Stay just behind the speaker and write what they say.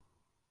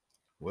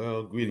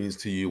Well, greetings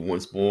to you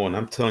once more, and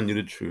I'm telling you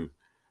the truth.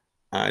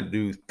 I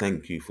do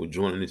thank you for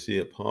joining this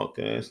here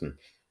podcast, and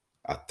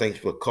I thank you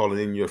for calling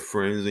in your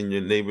friends and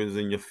your neighbors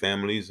and your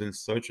families and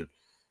such. And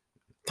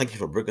thank you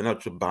for breaking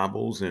out your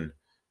Bibles and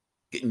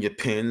getting your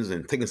pens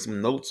and taking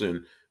some notes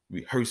and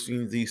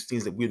rehearsing these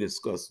things that we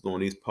discussed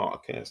on these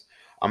podcasts.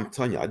 I'm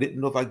telling you, I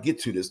didn't know if I'd get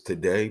to this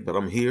today, but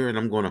I'm here and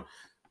I'm gonna.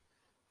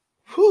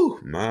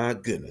 Whew, my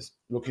goodness!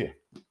 Look here.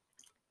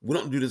 We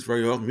don't do this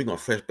very often. We're gonna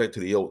flash back to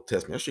the Old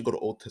Testament. I should go to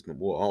Old Testament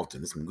more often.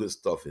 There's some good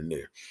stuff in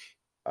there.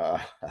 Uh,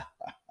 well,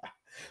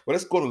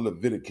 let's go to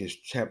Leviticus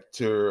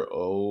chapter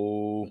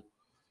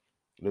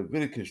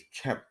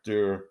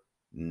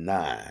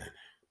 9.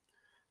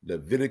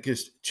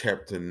 Leviticus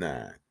chapter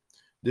 9.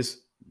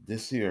 This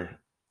this here,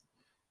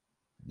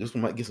 this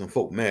one might get some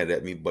folk mad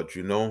at me, but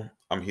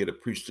I'm here to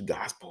preach the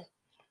gospel.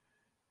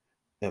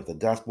 And if the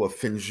gospel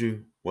offends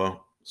you,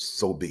 well,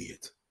 so be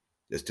it.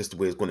 That's just the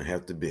way it's going to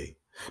have to be.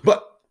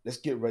 But let's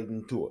get right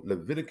into it.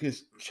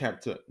 Leviticus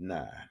chapter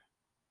 9.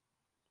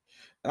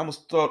 I'm going to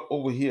start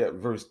over here at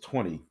verse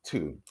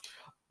 22.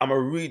 I'm going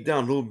to read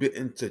down a little bit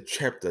into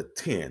chapter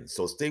 10.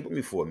 So stay with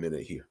me for a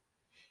minute here.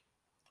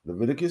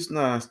 Leviticus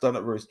 9, starting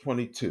at verse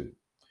 22.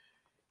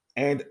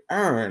 And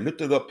Aaron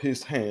lifted up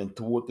his hand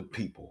toward the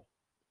people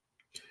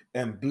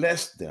and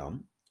blessed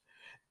them,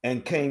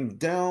 and came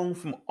down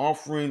from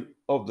offering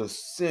of the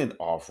sin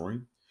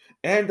offering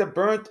and the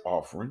burnt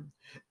offering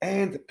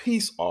and the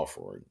peace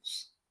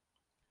offerings.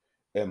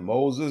 And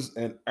Moses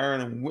and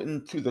Aaron went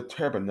into the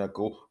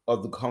tabernacle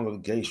of the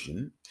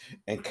congregation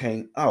and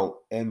came out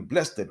and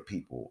blessed the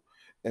people.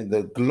 And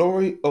the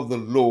glory of the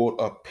Lord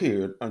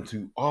appeared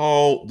unto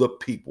all the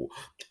people.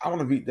 I want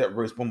to read that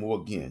verse one more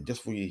again,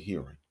 just for your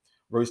hearing.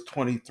 Verse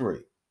 23.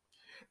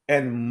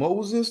 And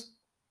Moses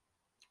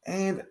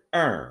and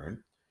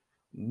Aaron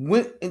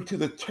went into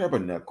the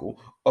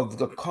tabernacle of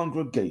the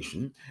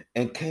congregation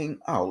and came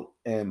out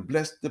and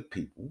blessed the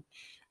people,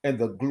 and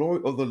the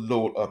glory of the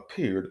Lord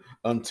appeared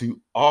unto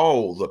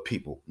all the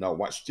people. Now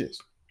watch this.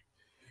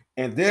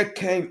 And there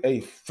came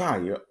a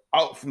fire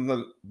out from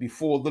the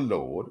before the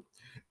Lord,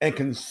 and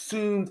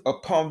consumed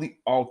upon the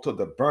altar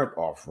the burnt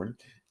offering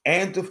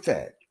and the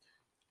fat,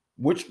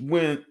 which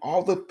when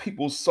all the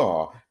people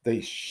saw,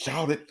 they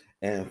shouted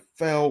and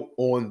fell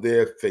on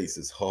their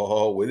faces.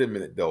 Oh, wait a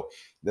minute, though.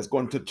 Let's go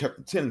into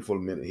chapter 10 for a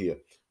minute here.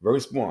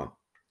 Verse 1.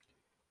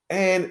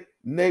 And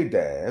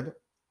Nadab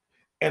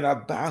and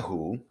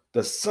Abihu,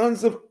 the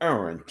sons of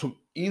Aaron, took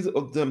either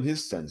of them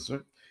his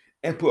censer,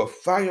 and put a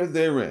fire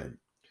therein,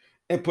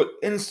 and put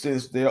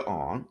incense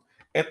thereon,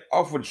 and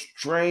offered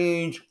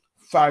strange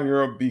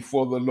fire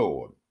before the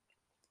Lord.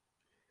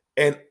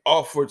 And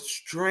offered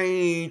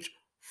strange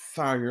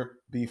fire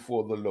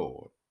before the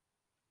Lord,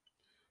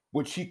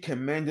 which he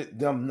commanded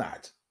them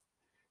not.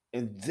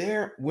 And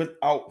there went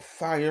out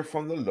fire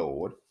from the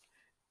Lord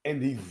and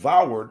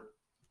devoured.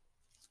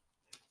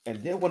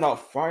 And there went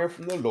out fire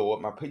from the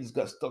Lord. My pages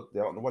got stuck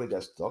there. I don't know why they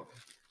got stuck.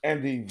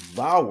 And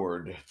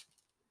devoured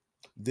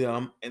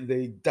them, and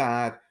they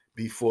died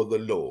before the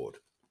Lord.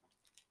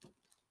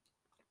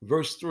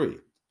 Verse 3.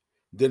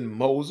 Then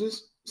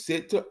Moses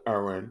said to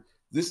Aaron,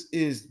 this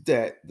is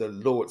that the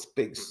Lord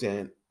spake,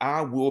 saying, I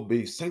will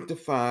be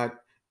sanctified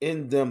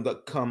in them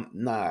that come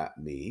nigh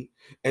me,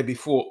 and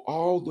before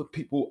all the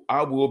people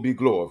I will be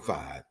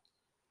glorified.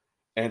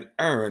 And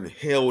Aaron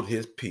held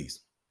his peace.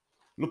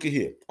 Look at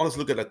here. Let's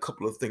look at a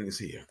couple of things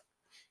here.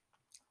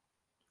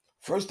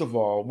 First of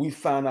all, we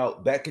find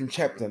out back in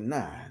chapter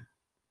 9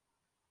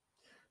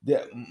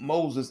 that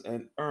Moses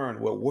and Aaron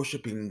were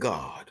worshiping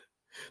God.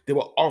 They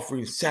were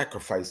offering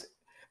sacrifice.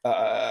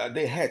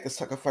 They had the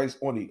sacrifice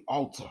on the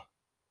altar.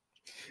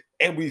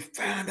 And we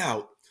find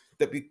out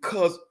that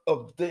because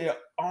of their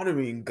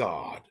honoring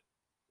God,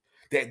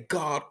 that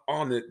God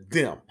honored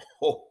them.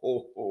 Ho,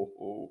 ho, ho,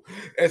 ho.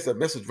 That's a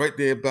message right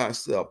there by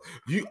itself.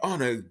 You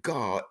honor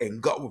God,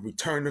 and God will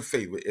return the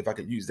favor, if I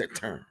could use that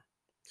term.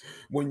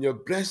 When you're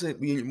blessing,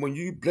 when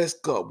you bless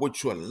God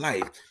with your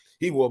life,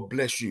 He will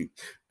bless you.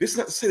 This is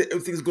not to say that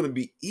everything's going to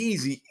be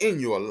easy in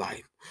your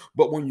life,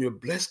 but when you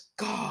bless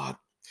God,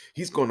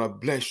 He's going to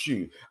bless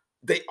you.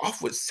 They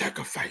offered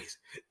sacrifice,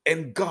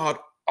 and God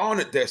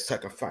honored their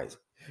sacrifice.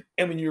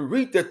 And when you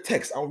read the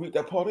text, I'll read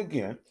that part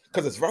again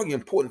because it's very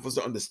important for us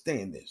to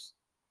understand this.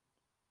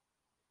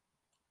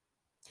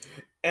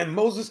 And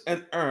Moses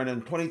and Aaron,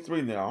 in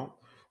 23 now,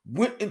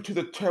 went into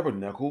the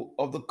tabernacle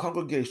of the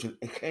congregation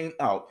and came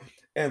out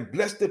and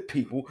blessed the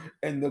people,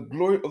 and the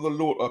glory of the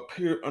Lord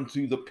appeared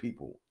unto the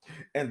people.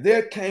 And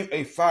there came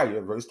a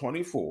fire, verse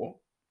 24,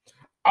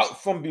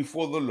 out from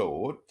before the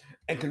Lord,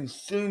 and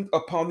consumed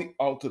upon the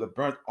altar the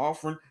burnt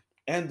offering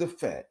and the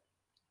fat,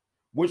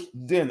 which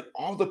then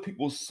all the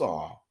people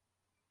saw.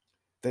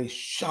 They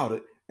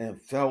shouted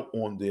and fell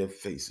on their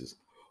faces.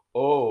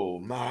 Oh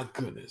my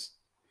goodness.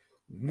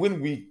 When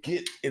we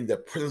get in the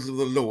presence of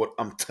the Lord,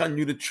 I'm telling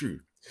you the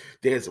truth.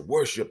 There's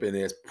worship and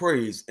there's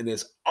praise and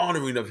there's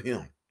honoring of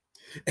Him.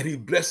 And He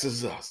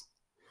blesses us.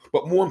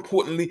 But more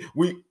importantly,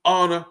 we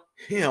honor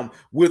Him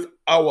with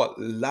our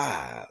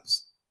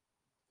lives.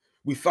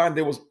 We find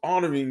there was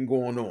honoring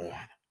going on.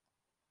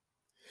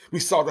 We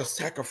saw the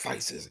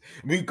sacrifices.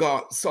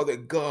 Saw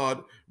that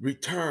God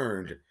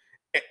returned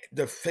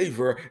the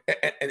favor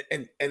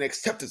and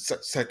accepted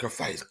such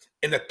sacrifice.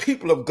 And the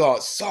people of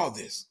God saw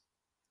this,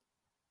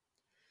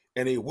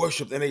 and they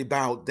worshiped and they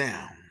bowed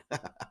down.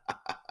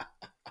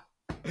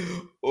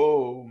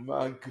 Oh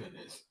my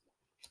goodness.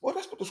 Well,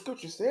 that's what the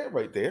scripture said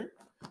right there.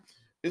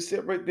 It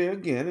said right there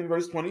again in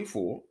verse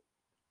 24,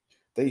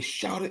 they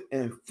shouted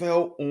and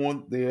fell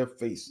on their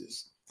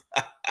faces.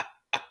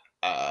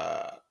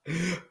 Uh,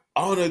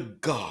 honor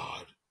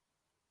God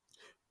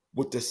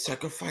with the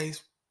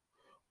sacrifice,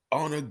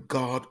 honor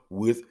God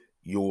with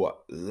your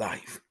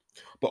life.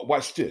 But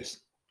watch this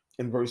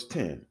in verse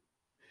 10.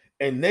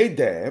 And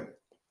Nadab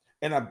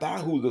and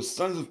Abihu, the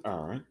sons of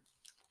Aaron,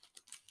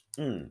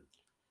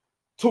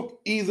 took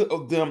either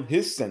of them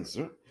his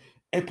censer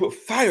and put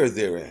fire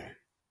therein,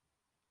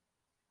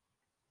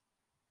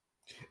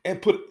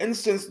 and put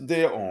incense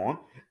thereon,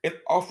 and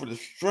offered a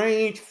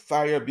strange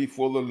fire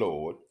before the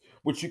Lord,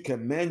 which he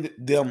commanded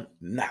them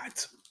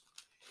not.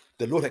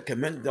 The Lord had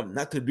commanded them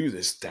not to do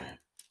this thing.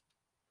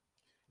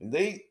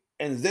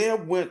 And there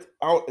went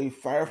out a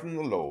fire from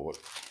the Lord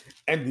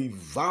and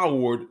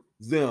devoured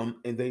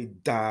them, and they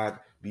died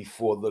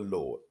before the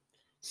Lord.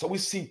 So we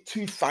see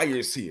two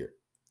fires here.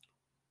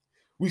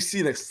 We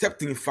see an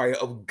accepting fire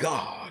of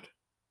God,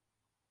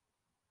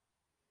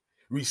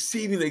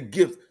 receiving a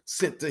gift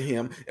sent to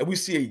him, and we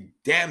see a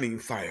damning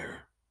fire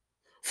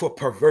for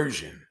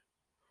perversion.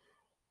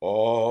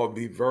 Oh,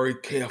 be very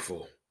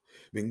careful.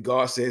 When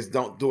God says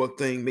don't do a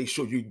thing, make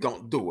sure you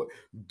don't do it.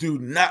 Do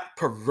not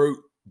pervert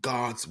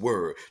God's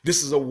word.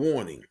 This is a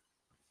warning.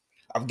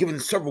 I've given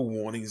several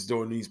warnings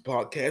during these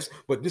podcasts,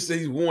 but this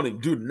is a warning.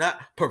 Do not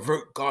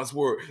pervert God's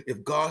word.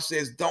 If God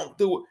says don't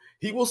do it,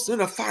 he will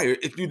send a fire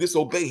if you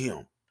disobey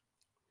him.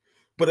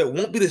 But it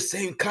won't be the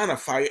same kind of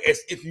fire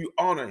as if you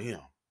honor him.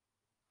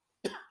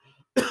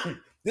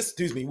 This,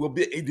 will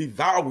be a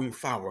devouring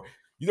fire.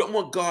 You don't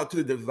want God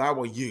to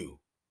devour you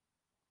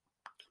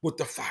with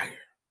the fire.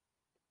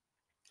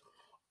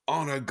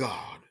 Honor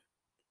God.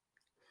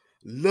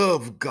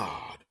 Love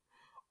God.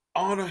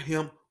 Honor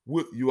him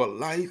with your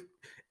life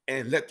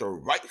and let the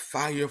right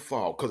fire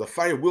fall, because the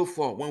fire will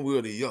fall one way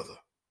or the other.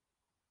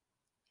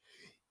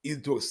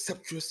 Either to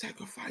accept your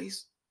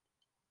sacrifice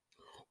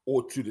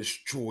or to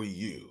destroy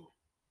you.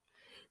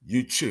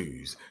 You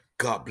choose.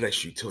 God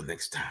bless you till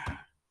next time.